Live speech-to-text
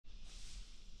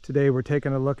Today we're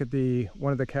taking a look at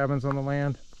one of the cabins on the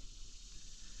land.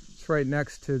 It's right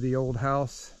next to the old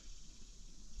house.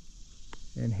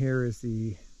 And here is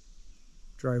the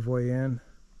driveway in.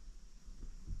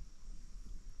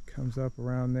 Comes up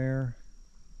around there,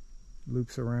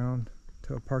 loops around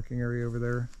to a parking area over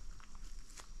there.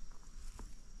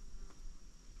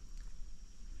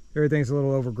 Everything's a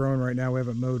little overgrown right now. We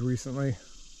haven't mowed recently.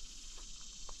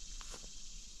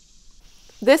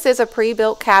 This is a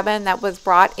pre-built cabin that was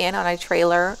brought in on a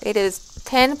trailer. It is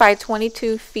 10 by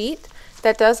 22 feet.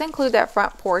 That does include that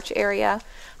front porch area.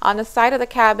 On the side of the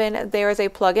cabin, there is a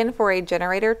plug-in for a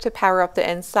generator to power up the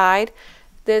inside.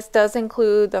 This does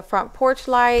include the front porch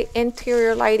light,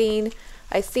 interior lighting,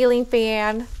 a ceiling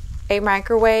fan, a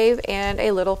microwave, and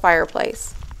a little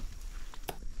fireplace.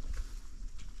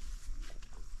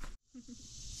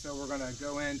 So we're going to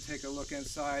go in, take a look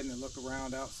inside, and then look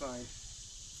around outside.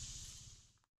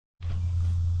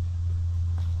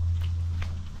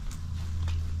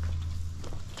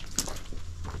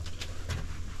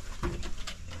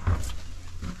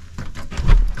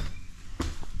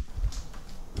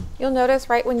 You'll notice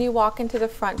right when you walk into the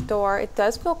front door, it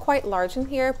does feel quite large in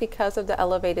here because of the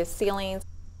elevated ceilings.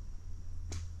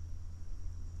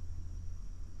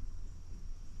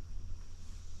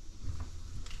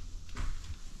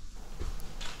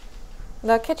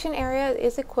 The kitchen area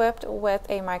is equipped with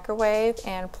a microwave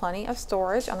and plenty of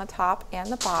storage on the top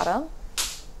and the bottom.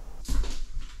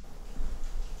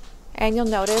 And you'll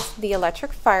notice the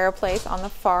electric fireplace on the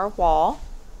far wall.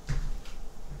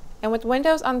 And with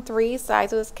windows on 3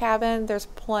 sides of this cabin, there's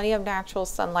plenty of natural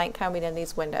sunlight coming in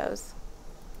these windows.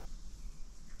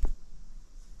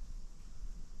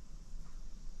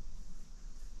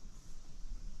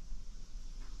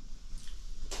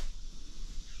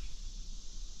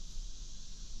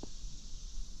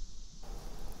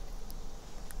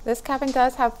 This cabin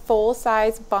does have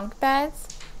full-size bunk beds.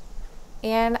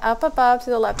 And up above to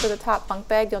the left of the top bunk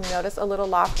bed, you'll notice a little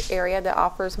loft area that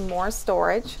offers more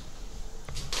storage.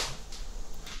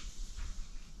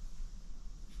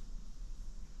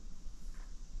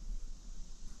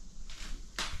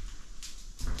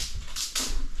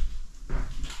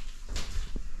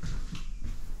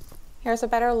 Here's a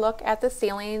better look at the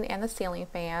ceiling and the ceiling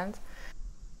fans.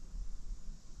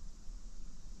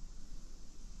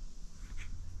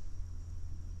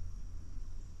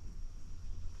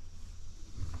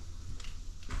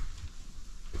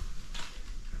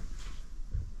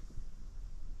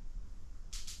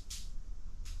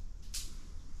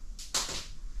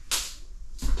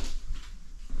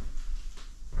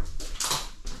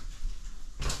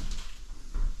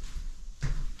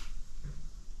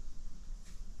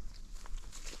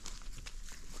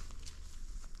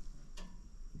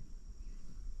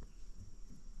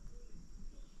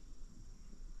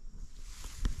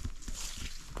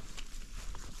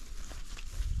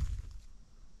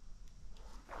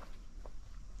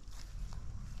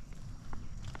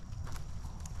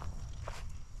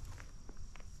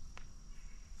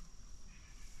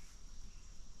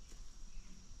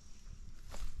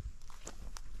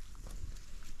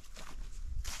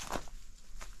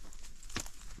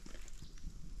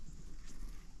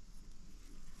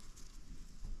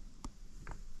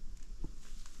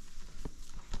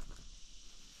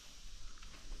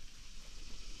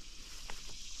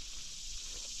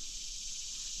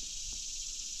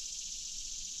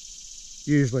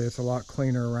 Usually it's a lot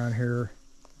cleaner around here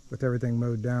with everything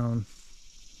mowed down.